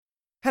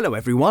Hello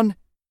everyone,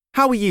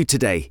 how are you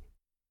today?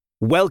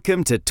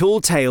 Welcome to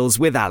Tall Tales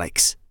with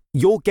Alex,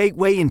 your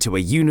gateway into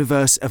a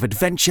universe of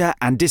adventure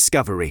and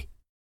discovery.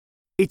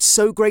 It's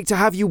so great to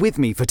have you with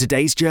me for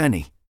today's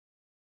journey.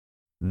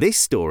 This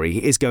story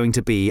is going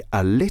to be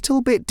a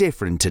little bit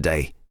different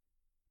today.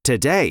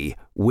 Today,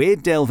 we're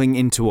delving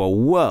into a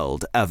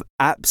world of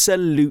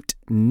absolute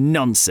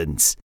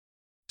nonsense.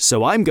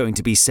 So I'm going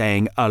to be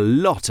saying a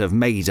lot of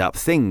made-up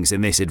things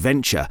in this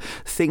adventure.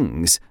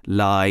 Things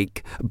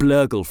like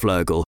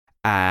blurgle-flurgle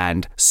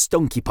and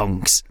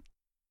stonky-ponks.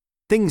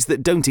 Things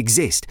that don't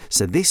exist,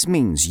 so this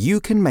means you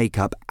can make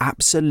up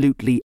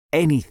absolutely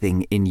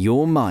anything in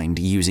your mind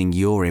using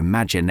your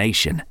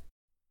imagination.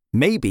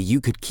 Maybe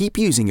you could keep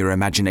using your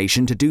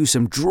imagination to do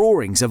some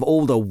drawings of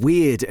all the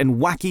weird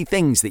and wacky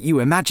things that you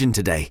imagine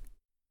today.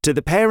 To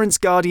the parents,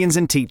 guardians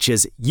and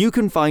teachers, you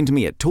can find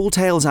me at Tall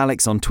Tales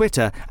Alex on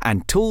Twitter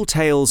and Tall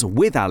Tales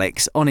with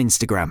Alex on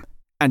Instagram.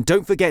 And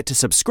don't forget to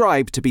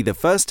subscribe to be the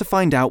first to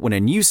find out when a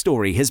new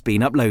story has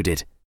been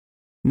uploaded.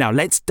 Now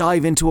let's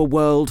dive into a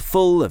world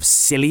full of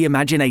silly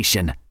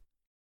imagination.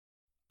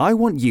 I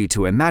want you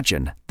to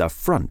imagine the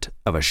front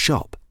of a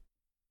shop.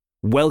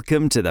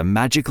 Welcome to the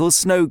magical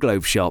snow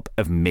globe shop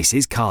of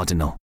Mrs.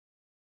 Cardinal.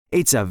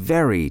 It's a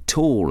very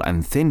tall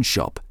and thin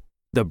shop.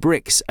 The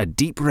bricks are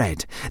deep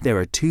red. There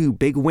are 2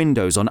 big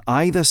windows on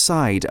either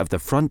side of the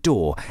front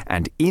door,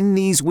 and in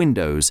these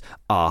windows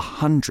are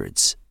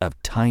hundreds of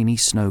tiny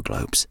snow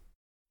globes.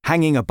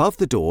 Hanging above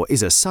the door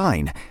is a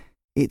sign.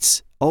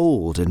 It's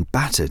old and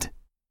battered.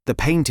 The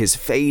paint is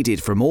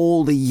faded from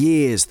all the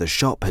years the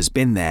shop has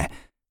been there.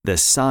 The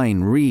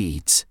sign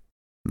reads,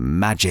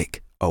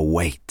 "Magic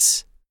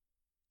awaits."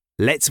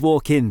 Let's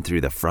walk in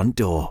through the front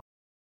door.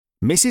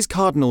 Mrs.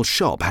 Cardinal's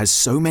shop has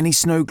so many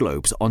snow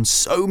globes on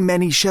so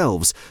many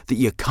shelves that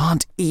you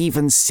can't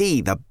even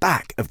see the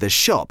back of the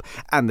shop,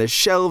 and the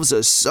shelves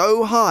are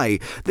so high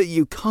that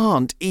you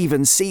can't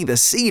even see the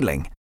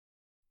ceiling.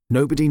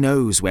 Nobody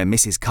knows where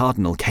Mrs.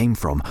 Cardinal came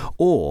from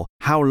or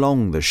how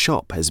long the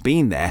shop has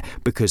been there,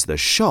 because the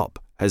shop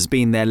has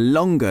been there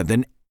longer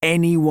than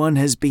anyone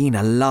has been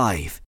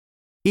alive.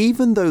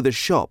 Even though the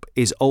shop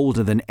is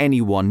older than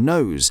anyone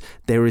knows,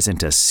 there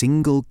isn't a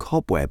single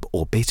cobweb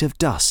or bit of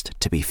dust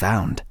to be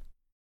found.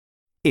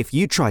 If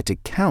you tried to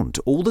count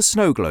all the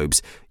snow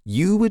globes,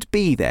 you would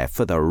be there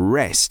for the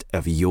rest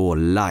of your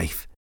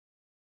life.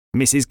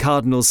 Mrs.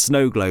 Cardinal's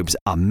snow globes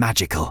are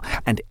magical,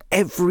 and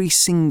every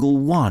single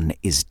one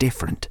is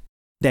different.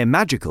 They're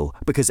magical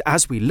because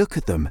as we look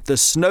at them, the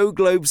snow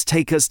globes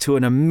take us to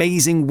an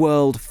amazing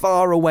world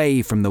far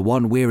away from the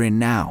one we're in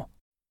now.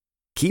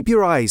 Keep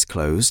your eyes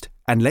closed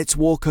and let's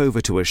walk over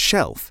to a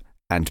shelf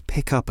and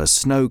pick up a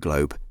snow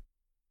globe.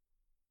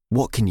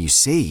 What can you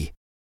see?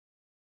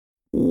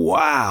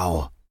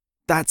 Wow!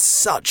 That's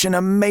such an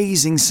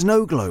amazing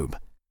snow globe!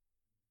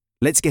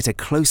 Let's get a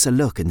closer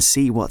look and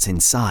see what's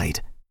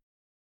inside.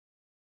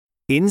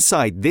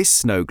 Inside this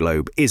snow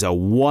globe is a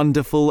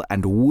wonderful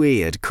and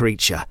weird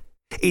creature.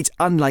 It's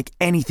unlike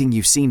anything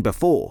you've seen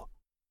before.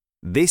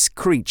 This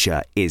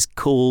creature is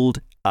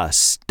called a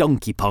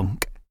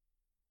stonky-ponk.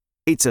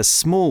 It's a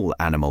small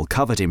animal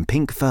covered in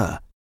pink fur.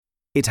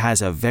 It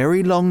has a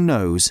very long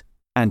nose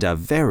and a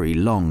very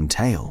long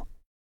tail.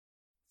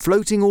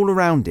 Floating all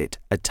around it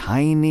are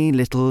tiny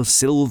little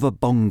silver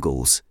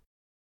bongles.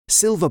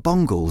 Silver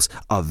bongles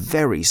are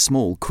very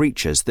small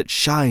creatures that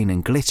shine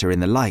and glitter in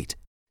the light.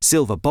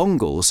 Silver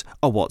bongles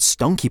are what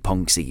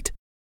stonky-ponks eat.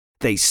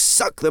 They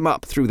suck them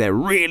up through their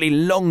really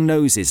long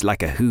noses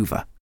like a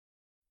hoover.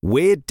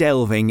 We're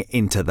delving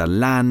into the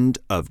Land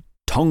of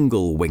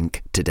Tonglewink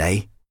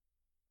today.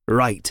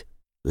 Right,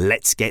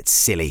 let's get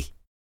silly.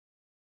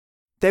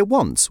 There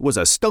once was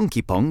a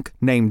stonky-ponk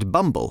named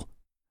Bumble.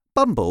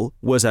 Bumble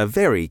was a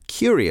very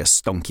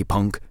curious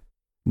stonky-ponk.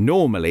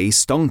 Normally,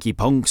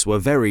 stonky-ponks were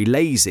very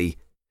lazy.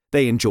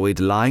 They enjoyed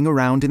lying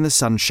around in the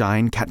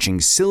sunshine catching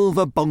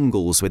silver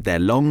bongles with their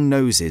long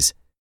noses.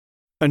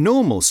 A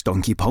normal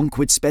stonky-ponk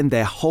would spend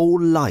their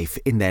whole life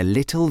in their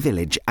little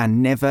village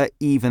and never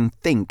even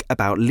think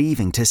about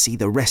leaving to see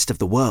the rest of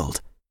the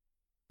world.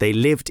 They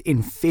lived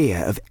in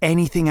fear of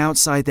anything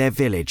outside their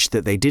village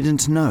that they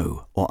didn't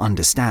know or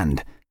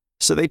understand,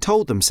 so they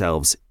told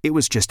themselves it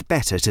was just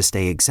better to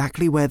stay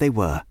exactly where they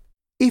were.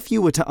 If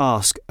you were to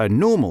ask a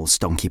normal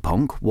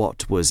stonky-ponk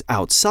what was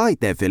outside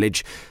their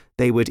village,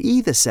 they would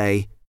either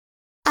say,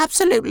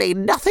 "Absolutely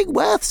nothing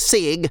worth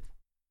seeing,"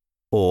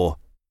 or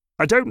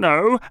 "I don't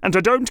know, and I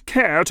don't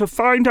care to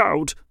find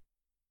out,"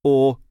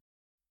 or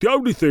 "The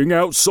only thing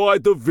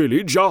outside the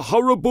village are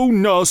horrible,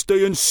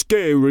 nasty and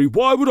scary.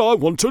 Why would I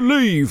want to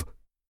leave?"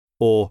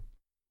 or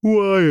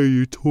 "Why are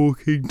you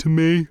talking to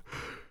me?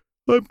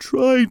 I'm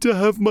trying to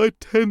have my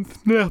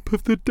 10th nap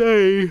of the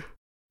day."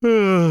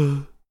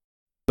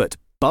 But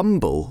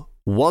Bumble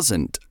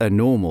wasn't a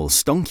normal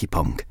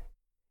stonky-ponk.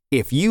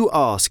 If you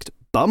asked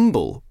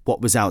Bumble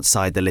what was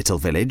outside the little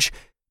village,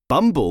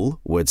 Bumble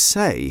would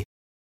say,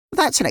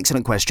 "That's an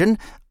excellent question.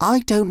 I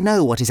don't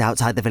know what is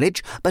outside the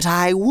village, but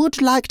I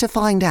would like to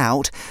find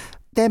out.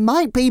 There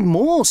might be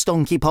more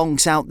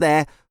stonky-ponks out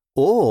there.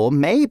 Or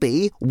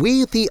maybe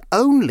we're the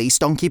only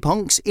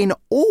stonky-ponks in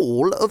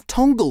all of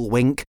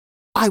Tonglewink.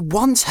 I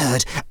once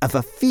heard of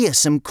a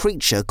fearsome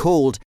creature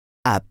called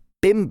a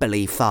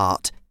bimbly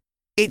fart.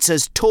 It's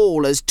as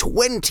tall as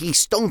 20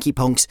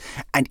 stonky-ponks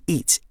and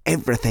eats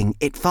everything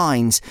it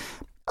finds.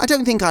 I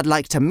don't think I'd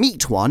like to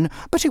meet one,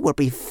 but it would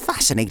be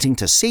fascinating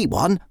to see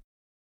one.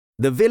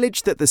 The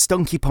village that the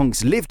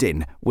stonky-ponks lived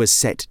in was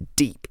set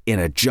deep in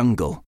a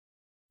jungle.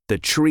 The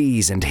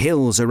trees and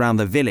hills around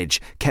the village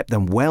kept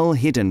them well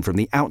hidden from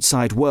the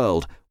outside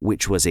world,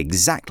 which was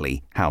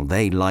exactly how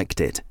they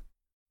liked it.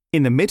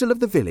 In the middle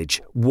of the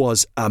village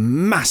was a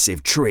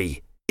massive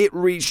tree. It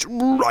reached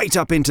right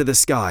up into the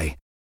sky.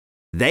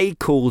 They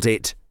called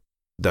it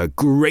the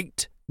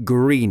Great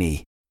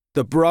Greenie.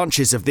 The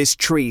branches of this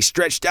tree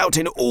stretched out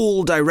in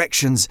all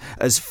directions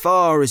as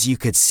far as you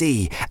could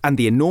see, and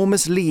the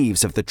enormous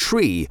leaves of the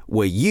tree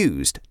were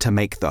used to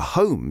make the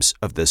homes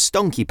of the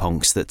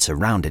stonky-ponks that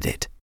surrounded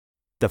it.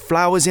 The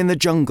flowers in the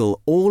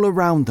jungle all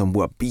around them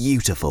were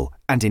beautiful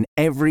and in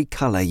every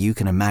colour you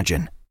can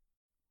imagine.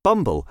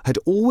 Bumble had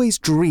always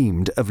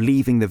dreamed of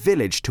leaving the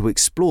village to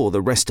explore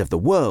the rest of the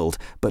world,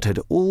 but had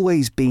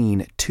always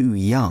been too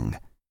young.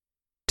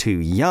 Too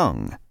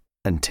young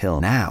until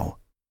now.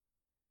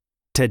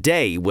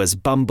 Today was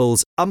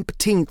Bumble's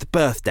umpteenth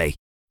birthday,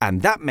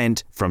 and that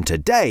meant from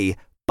today,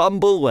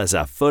 Bumble was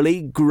a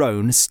fully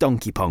grown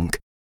stonky-ponk.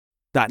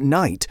 That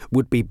night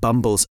would be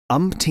Bumble's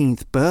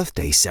umpteenth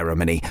birthday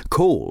ceremony,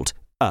 called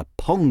a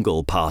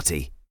Pongle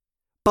Party.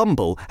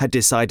 Bumble had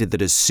decided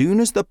that as soon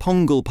as the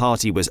Pongle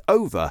Party was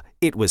over,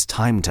 it was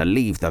time to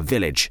leave the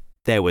village.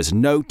 There was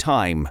no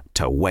time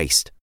to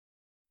waste.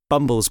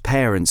 Bumble's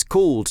parents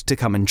called to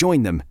come and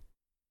join them.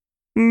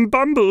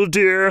 Bumble,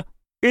 dear,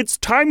 it's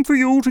time for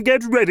you to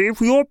get ready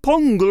for your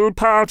Pongle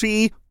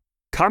Party.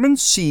 Come and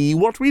see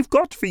what we've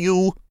got for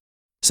you.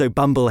 So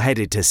Bumble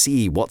headed to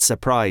see what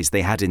surprise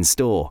they had in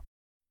store.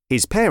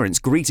 His parents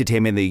greeted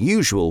him in the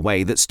usual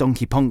way that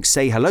stonky-ponks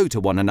say hello to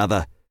one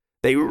another.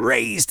 They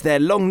raised their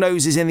long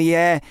noses in the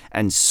air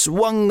and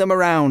swung them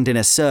around in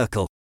a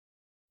circle.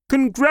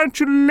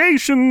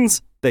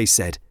 Congratulations, they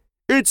said.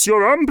 It's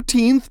your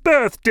umpteenth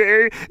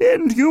birthday,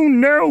 and you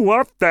know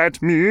what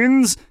that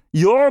means.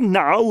 You're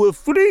now a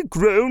fully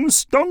grown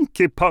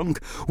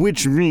stonky-ponk,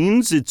 which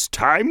means it's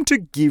time to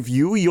give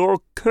you your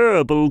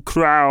Kerbal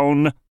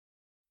crown.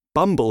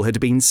 Bumble had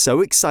been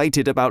so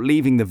excited about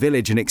leaving the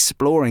village and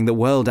exploring the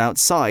world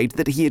outside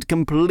that he had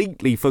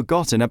completely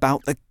forgotten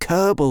about the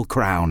Kerbal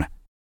crown.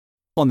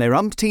 On their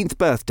umpteenth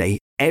birthday,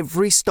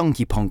 every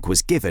stonky-ponk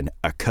was given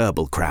a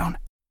Kerbal crown.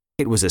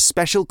 It was a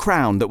special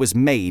crown that was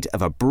made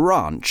of a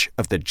branch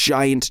of the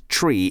giant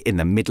tree in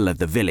the middle of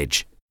the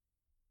village.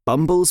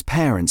 Bumble's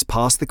parents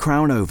passed the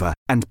crown over,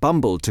 and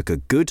Bumble took a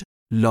good,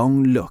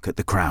 long look at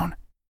the crown.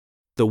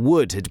 The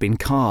wood had been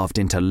carved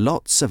into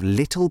lots of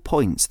little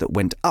points that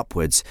went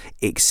upwards,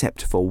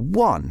 except for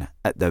one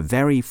at the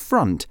very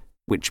front,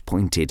 which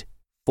pointed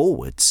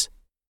forwards.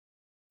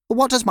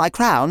 What does my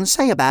crown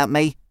say about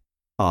me?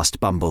 Asked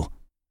Bumble.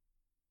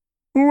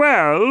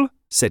 Well,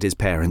 said his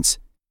parents,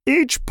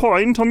 each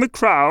point on the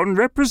crown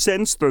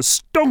represents the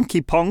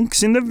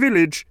stonky-ponks in the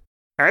village.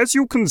 As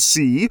you can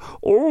see,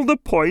 all the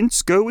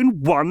points go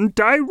in one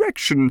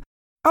direction,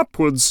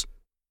 upwards.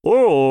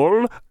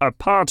 All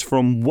apart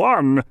from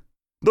one.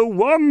 The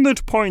one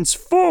that points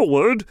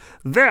forward,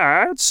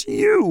 that's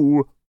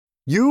you.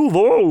 You've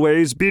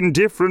always been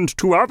different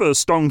to other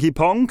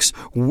stonky-ponks.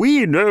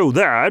 We know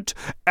that,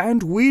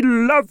 and we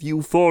love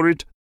you for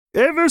it.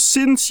 Ever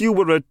since you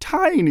were a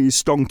tiny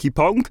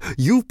stonky-ponk,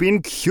 you've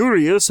been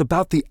curious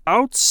about the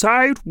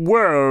outside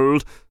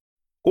world,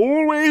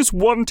 always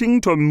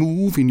wanting to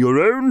move in your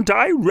own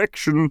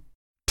direction.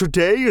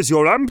 Today is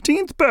your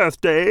umpteenth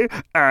birthday,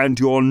 and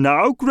you're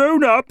now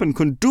grown up and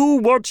can do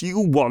what you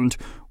want.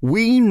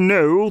 We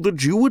know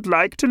that you would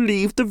like to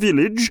leave the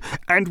village,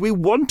 and we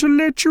want to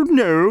let you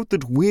know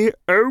that we're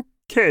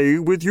okay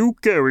with you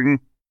going.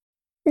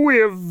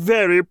 We're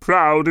very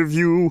proud of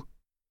you.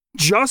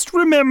 Just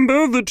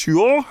remember that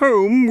your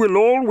home will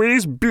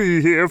always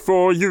be here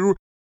for you.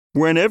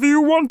 Whenever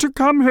you want to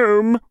come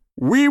home,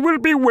 we will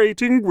be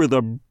waiting with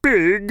a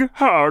big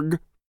hug.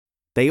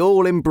 They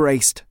all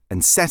embraced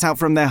and set out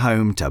from their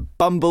home to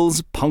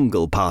Bumble's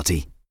Pongle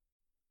Party.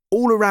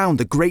 All around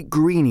the Great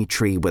Greenie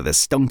tree were the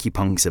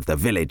stonky-ponks of the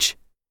village.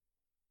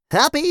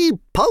 Happy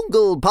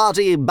Pongle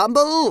Party,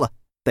 Bumble!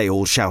 They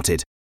all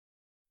shouted.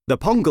 The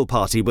Pongle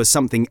Party was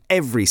something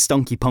every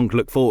stonky-ponk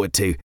looked forward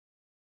to.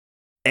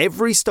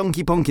 Every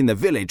stonky-ponk in the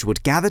village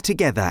would gather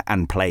together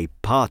and play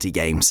party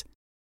games.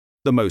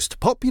 The most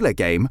popular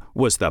game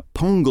was the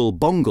Pongle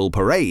Bongle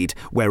Parade,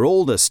 where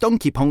all the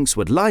stonky-ponks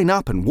would line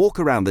up and walk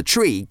around the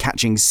tree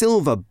catching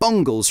silver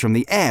bongles from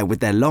the air with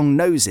their long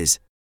noses.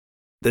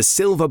 The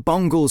silver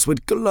bongles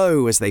would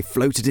glow as they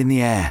floated in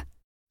the air.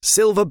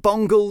 Silver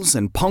bongles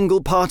and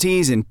pongle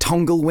parties in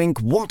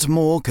Tonglewink, what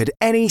more could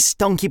any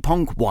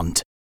stonky-ponk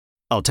want?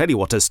 I'll tell you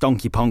what a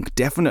stonky-ponk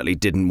definitely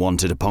didn't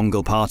want at a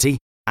pongle party,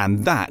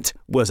 and that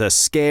was a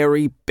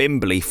scary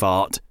bimbly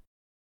fart.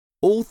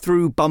 All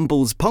through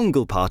Bumble's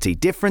Pongle party,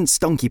 different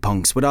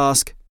stonkyponks would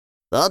ask,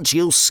 "Aren't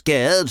you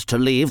scared to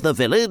leave the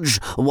village?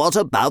 What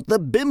about the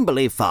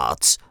Bimbly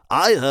Farts?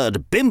 I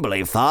heard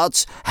Bimbly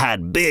Farts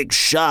had big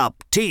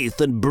sharp teeth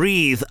and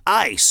breathe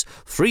ice,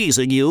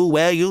 freezing you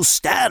where you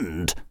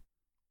stand."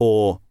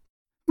 Or,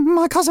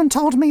 "My cousin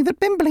told me that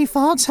Bimbly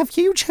Farts have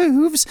huge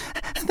hooves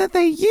that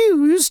they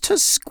use to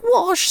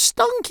squash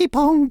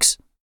stonkyponks."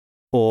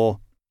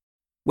 Or,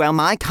 "Well,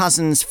 my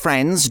cousin's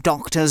friend's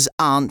doctor's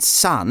aunt's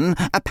son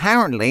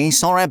apparently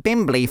saw a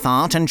Bimbly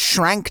Fart and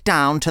shrank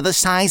down to the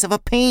size of a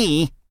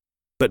pea."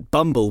 But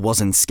Bumble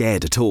wasn't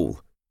scared at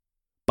all.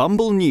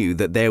 Bumble knew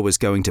that there was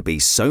going to be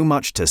so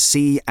much to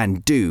see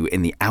and do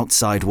in the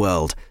outside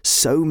world,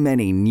 so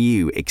many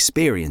new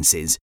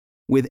experiences.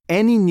 With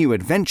any new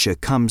adventure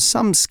comes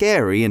some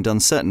scary and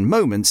uncertain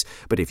moments,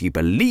 but if you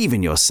believe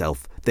in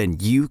yourself, then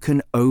you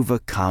can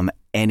overcome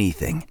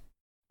anything.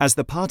 As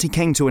the party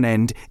came to an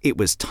end, it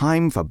was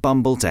time for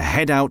Bumble to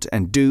head out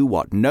and do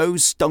what no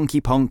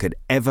stonkyponk had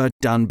ever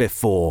done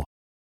before.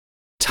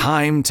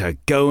 Time to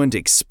go and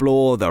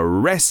explore the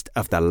rest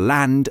of the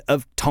Land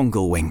of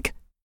Tonglewink.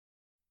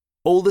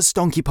 All the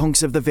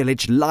stonkyponks of the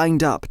village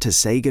lined up to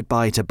say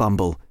goodbye to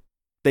Bumble.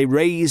 They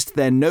raised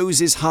their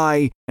noses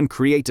high and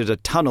created a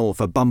tunnel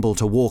for Bumble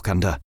to walk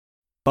under.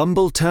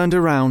 Bumble turned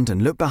around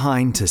and looked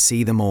behind to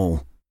see them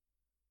all.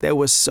 There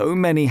were so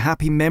many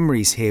happy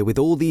memories here with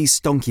all these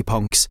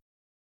stonkyponks.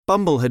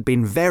 Bumble had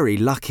been very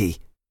lucky.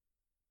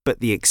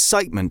 But the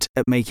excitement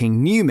at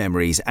making new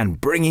memories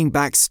and bringing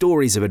back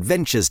stories of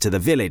adventures to the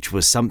village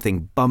was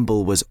something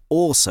Bumble was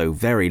also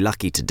very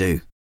lucky to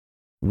do.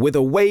 With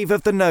a wave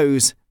of the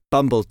nose,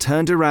 Bumble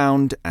turned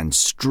around and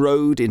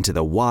strode into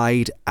the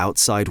wide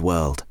outside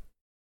world.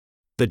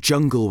 The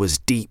jungle was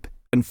deep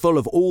and full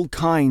of all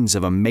kinds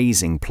of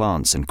amazing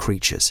plants and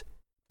creatures.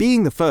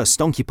 Being the first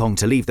stonkyponk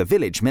to leave the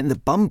village meant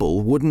that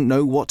Bumble wouldn't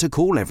know what to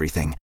call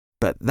everything.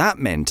 But that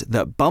meant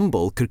that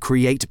Bumble could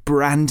create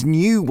brand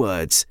new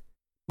words.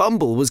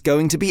 Bumble was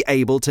going to be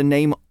able to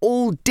name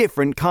all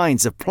different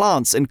kinds of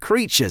plants and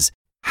creatures.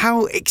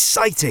 How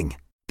exciting!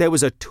 There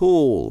was a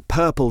tall,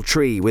 purple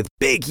tree with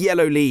big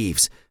yellow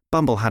leaves.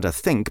 Bumble had to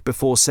think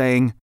before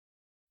saying,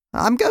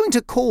 "I'm going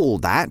to call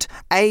that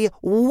a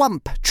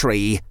wump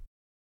tree."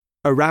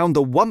 Around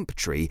the wump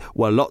tree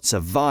were lots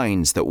of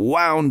vines that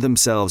wound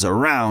themselves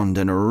around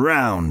and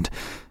around.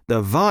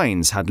 The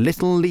vines had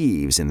little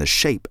leaves in the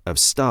shape of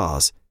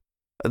stars.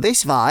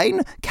 "This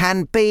vine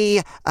can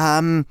be,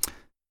 a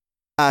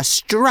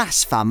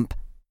strassfump."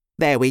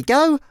 There we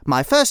go,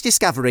 my first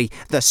discovery.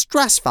 The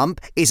strassfump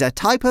is a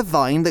type of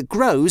vine that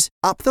grows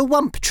up the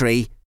wump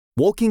tree.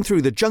 Walking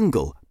through the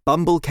jungle,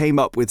 Bumble came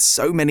up with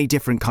so many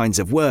different kinds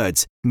of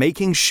words,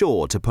 making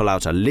sure to pull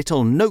out a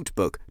little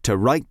notebook to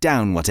write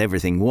down what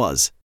everything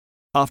was.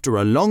 After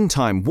a long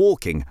time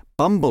walking,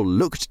 Bumble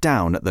looked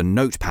down at the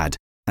notepad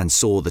and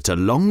saw that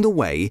along the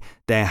way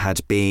there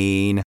had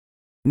been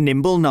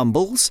Nimble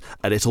Numbles,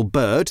 a little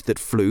bird that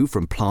flew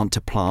from plant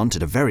to plant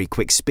at a very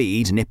quick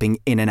speed, nipping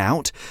in and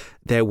out.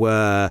 There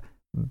were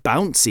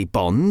Bouncy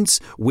Bonds,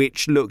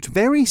 which looked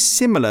very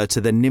similar to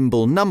the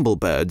Nimble Numble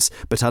birds,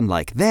 but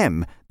unlike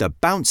them, the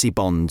Bouncy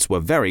Bonds were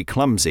very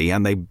clumsy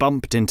and they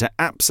bumped into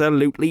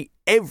absolutely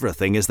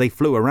everything as they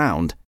flew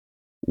around.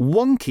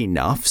 Wonky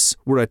Nuffs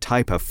were a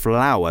type of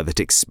flower that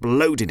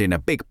exploded in a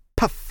big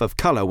puff of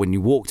colour when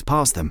you walked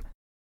past them.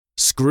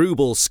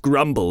 Screwball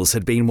Scrumbles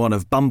had been one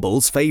of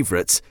Bumble's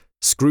favourites.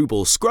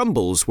 Screwball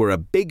Scrumbles were a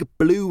big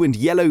blue and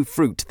yellow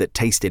fruit that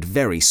tasted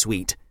very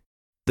sweet.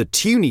 The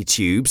Tuny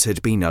Tubes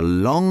had been a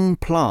long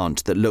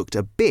plant that looked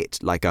a bit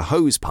like a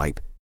hose pipe.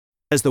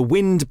 As the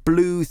wind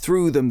blew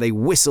through them, they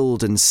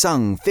whistled and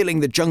sung, filling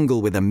the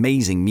jungle with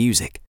amazing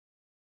music.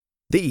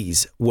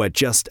 These were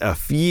just a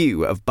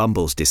few of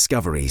Bumble's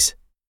discoveries.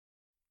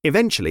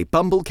 Eventually,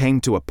 Bumble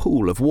came to a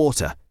pool of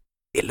water.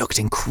 It looked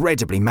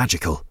incredibly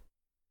magical.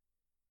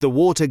 The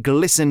water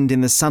glistened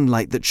in the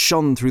sunlight that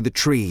shone through the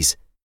trees.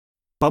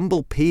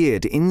 Bumble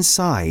peered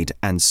inside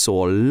and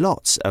saw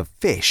lots of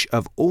fish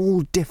of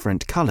all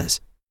different colours.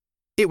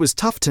 It was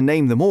tough to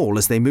name them all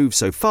as they moved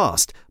so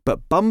fast,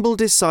 but Bumble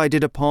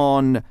decided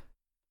upon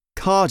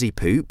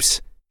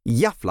Cardipoops,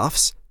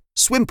 Yuffluffs,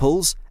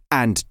 Swimples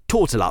and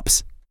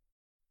Tortolups.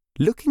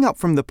 Looking up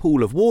from the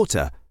pool of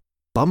water,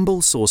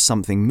 Bumble saw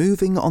something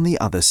moving on the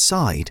other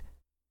side.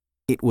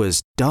 It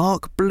was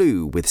dark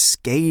blue with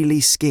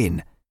scaly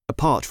skin,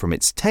 apart from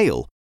its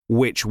tail,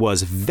 which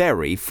was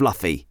very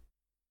fluffy.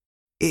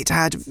 It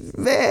had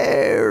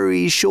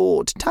very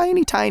short,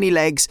 tiny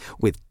legs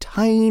with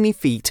tiny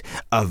feet,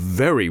 a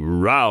very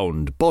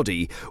round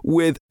body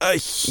with a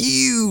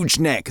huge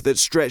neck that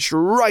stretched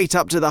right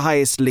up to the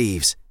highest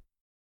leaves.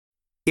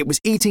 It was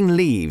eating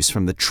leaves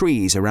from the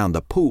trees around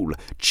the pool,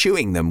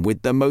 chewing them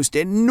with the most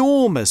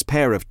enormous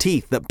pair of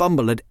teeth that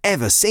Bumble had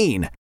ever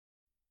seen.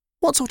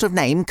 "What sort of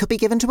name could be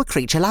given to a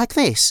creature like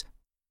this?"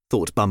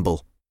 thought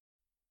Bumble.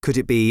 Could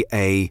it be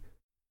a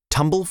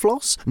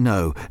tumblefloss?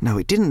 No,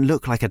 it didn't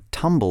look like a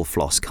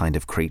tumblefloss kind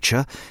of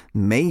creature.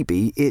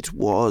 Maybe it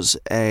was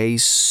a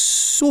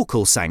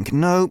sorkelsank.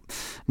 No,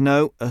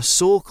 a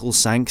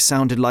sorkelsank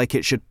sounded like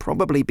it should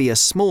probably be a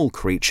small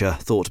creature,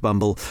 thought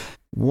Bumble.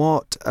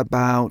 What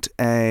about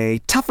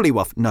a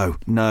tufflywuff?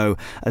 No,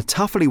 a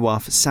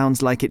tufflywuff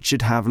sounds like it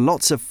should have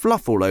lots of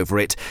fluff all over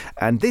it,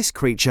 and this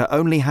creature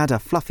only had a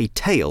fluffy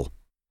tail.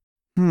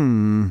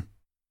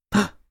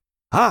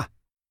 Ah,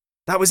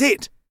 that was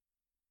it!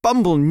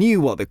 Bumble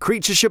knew what the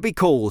creature should be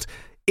called.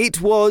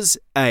 It was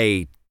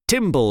a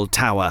Timble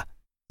Tower.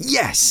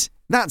 Yes,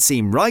 that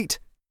seemed right.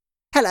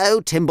 Hello,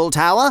 Timble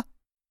Tower,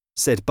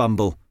 said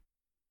Bumble.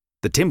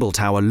 The Timble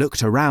Tower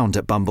looked around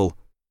at Bumble.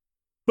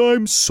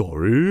 I'm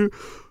sorry.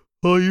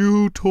 Are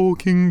you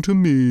talking to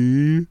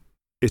me?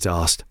 It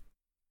asked.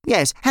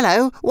 Yes,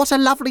 hello. What a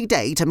lovely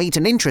day to meet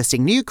an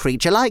interesting new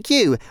creature like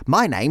you.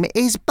 My name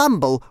is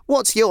Bumble.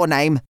 What's your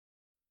name?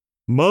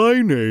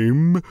 My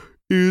name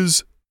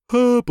is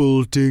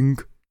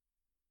Herbaldink.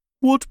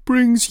 What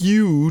brings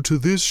you to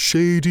this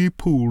shady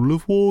pool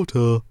of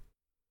water?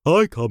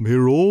 I come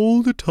here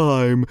all the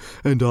time,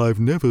 and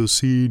I've never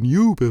seen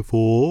you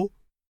before.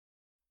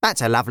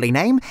 That's a lovely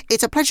name.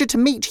 It's a pleasure to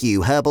meet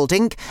you,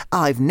 Herbaldink.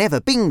 I've never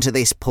been to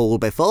this pool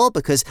before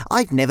because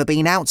I've never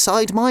been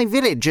outside my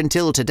village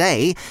until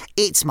today.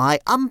 It's my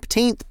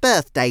umpteenth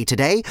birthday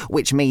today,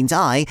 which means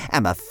I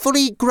am a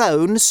fully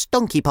grown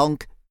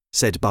stonkyponk,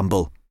 said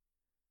Bumble.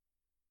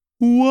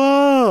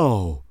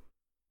 Wow!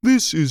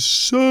 This is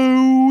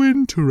so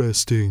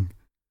interesting.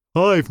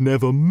 I've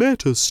never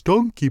met a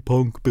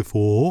stonkyponk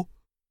before,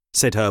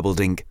 said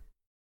Herbaldink.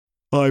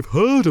 I've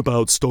heard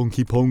about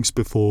stonkyponks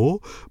before,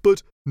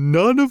 but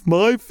none of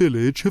my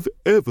village have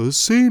ever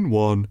seen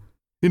one.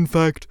 In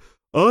fact,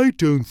 I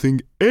don't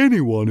think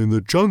anyone in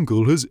the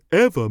jungle has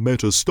ever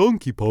met a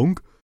stonkyponk.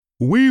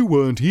 We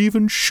weren't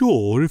even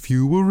sure if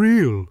you were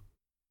real.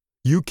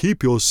 You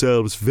keep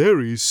yourselves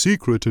very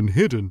secret and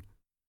hidden.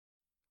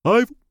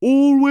 I've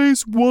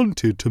always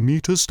wanted to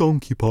meet a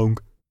stonkyponk.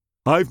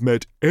 I've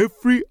met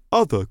every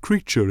other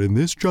creature in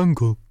this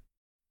jungle.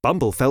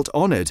 Bumble felt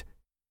honoured.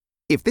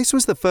 If this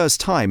was the first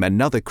time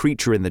another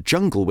creature in the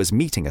jungle was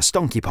meeting a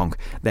stonkyponk,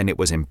 then it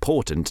was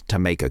important to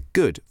make a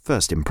good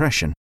first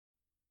impression.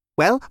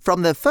 Well,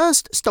 from the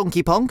first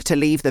stonkyponk to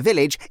leave the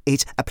village,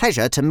 it's a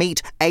pleasure to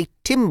meet a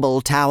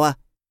Timble Tower,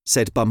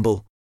 said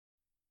Bumble.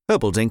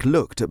 Herbaldink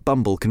looked at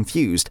Bumble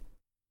confused.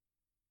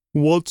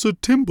 What's a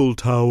Timble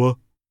Tower?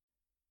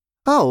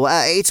 Oh,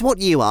 it's what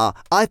you are.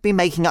 I've been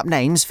making up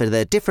names for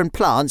the different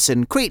plants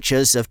and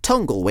creatures of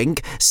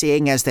Tonglewink,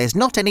 seeing as there's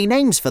not any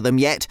names for them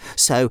yet.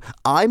 So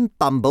I'm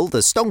Bumble the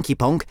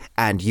Stonkyponk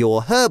and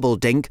you're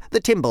Herbaldink the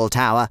Timble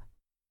Tower,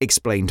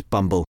 explained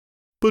Bumble.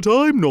 But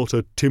I'm not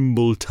a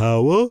Timble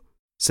Tower,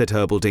 said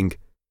Herbaldink.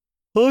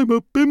 I'm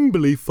a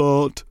bimbly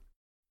fart.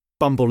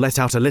 Bumble let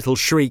out a little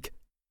shriek.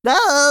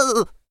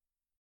 No!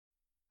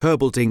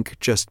 Herbaldink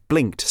just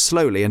blinked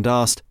slowly and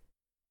asked,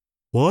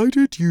 Why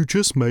did you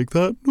just make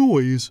that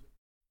noise?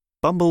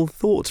 Bumble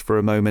thought for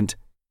a moment.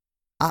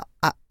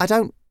 I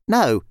don't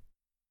know.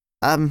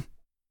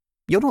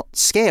 You're not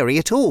scary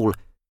at all.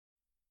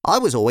 I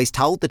was always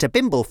told that a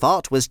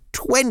bimblefart was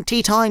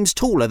 20 times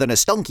taller than a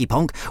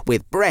stonkyponk,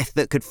 with breath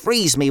that could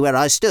freeze me where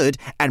I stood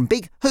and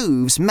big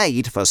hooves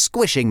made for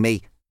squishing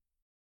me.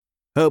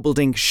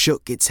 Herbaldink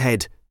shook its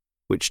head,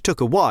 which took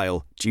a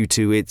while due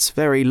to its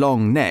very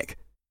long neck.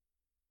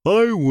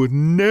 I would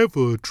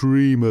never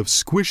dream of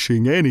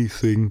squishing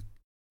anything.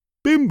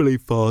 Bimbly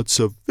farts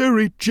are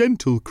very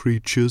gentle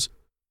creatures.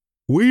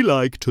 We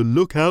like to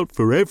look out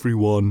for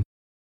everyone.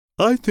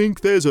 I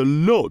think there's a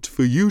lot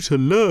for you to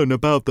learn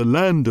about the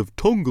Land of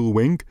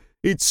Tonglewink.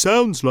 It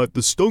sounds like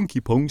the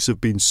stonkyponks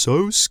have been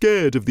so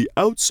scared of the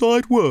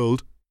outside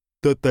world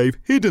that they've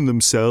hidden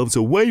themselves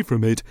away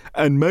from it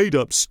and made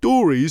up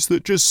stories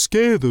that just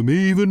scare them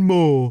even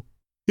more.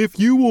 If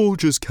you all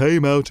just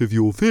came out of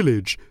your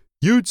village,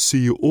 you'd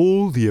see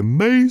all the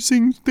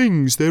amazing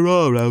things there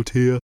are out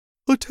here.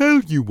 I tell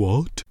you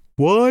what,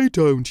 why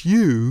don't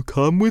you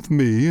come with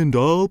me and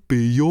I'll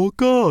be your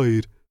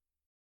guide?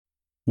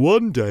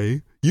 One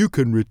day you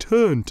can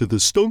return to the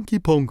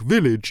Stonkyponk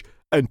village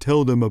and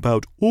tell them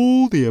about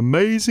all the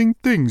amazing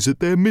things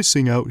that they're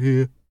missing out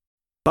here.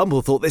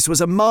 Bumble thought this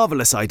was a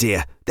marvellous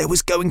idea. There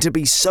was going to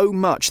be so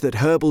much that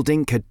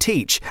Herbaldink could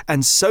teach,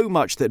 and so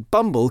much that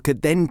Bumble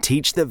could then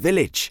teach the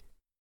village.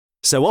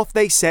 So off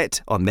they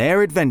set on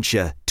their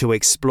adventure to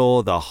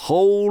explore the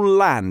whole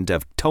land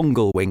of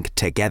Tonglewink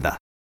together.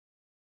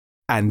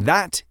 And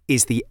that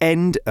is the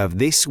end of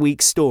this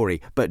week's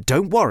story. But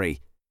don't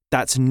worry,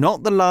 that's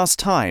not the last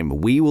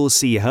time we will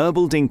see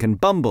Herbaldink and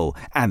Bumble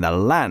and the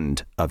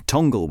land of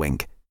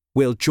Tonglewink.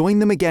 We'll join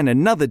them again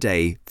another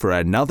day for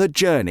another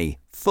journey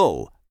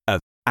full of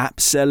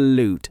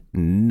absolute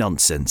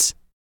nonsense.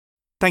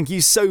 Thank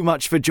you so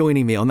much for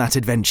joining me on that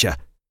adventure.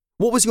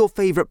 What was your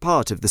favourite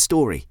part of the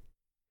story?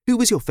 Who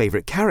was your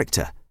favourite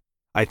character?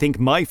 I think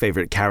my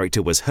favourite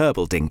character was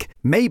Herbaldink.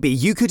 Maybe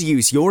you could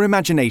use your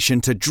imagination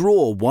to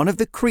draw one of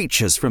the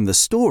creatures from the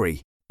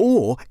story.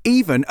 or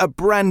even a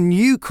brand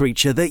new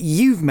creature that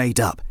you've made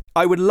up.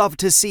 I would love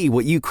to see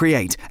what you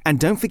create, and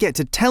don't forget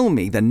to tell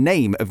me the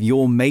name of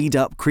your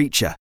made-up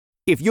creature.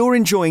 If you're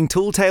enjoying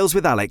Tall Tales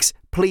with Alex,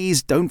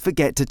 please don't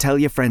forget to tell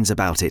your friends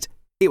about it.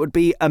 It would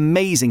be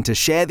amazing to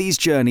share these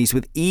journeys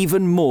with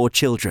even more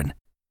children.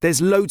 There's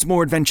loads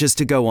more adventures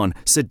to go on,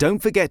 so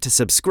don't forget to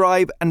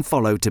subscribe and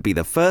follow to be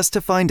the first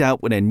to find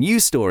out when a new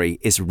story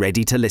is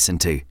ready to listen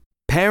to.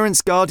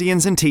 Parents,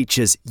 guardians and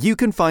teachers, you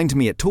can find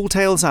me at Tall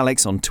Tales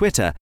Alex on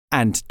Twitter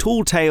and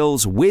Tall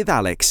Tales with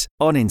Alex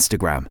on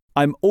Instagram.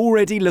 I'm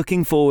already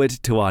looking forward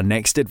to our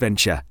next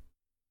adventure.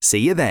 See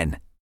you then.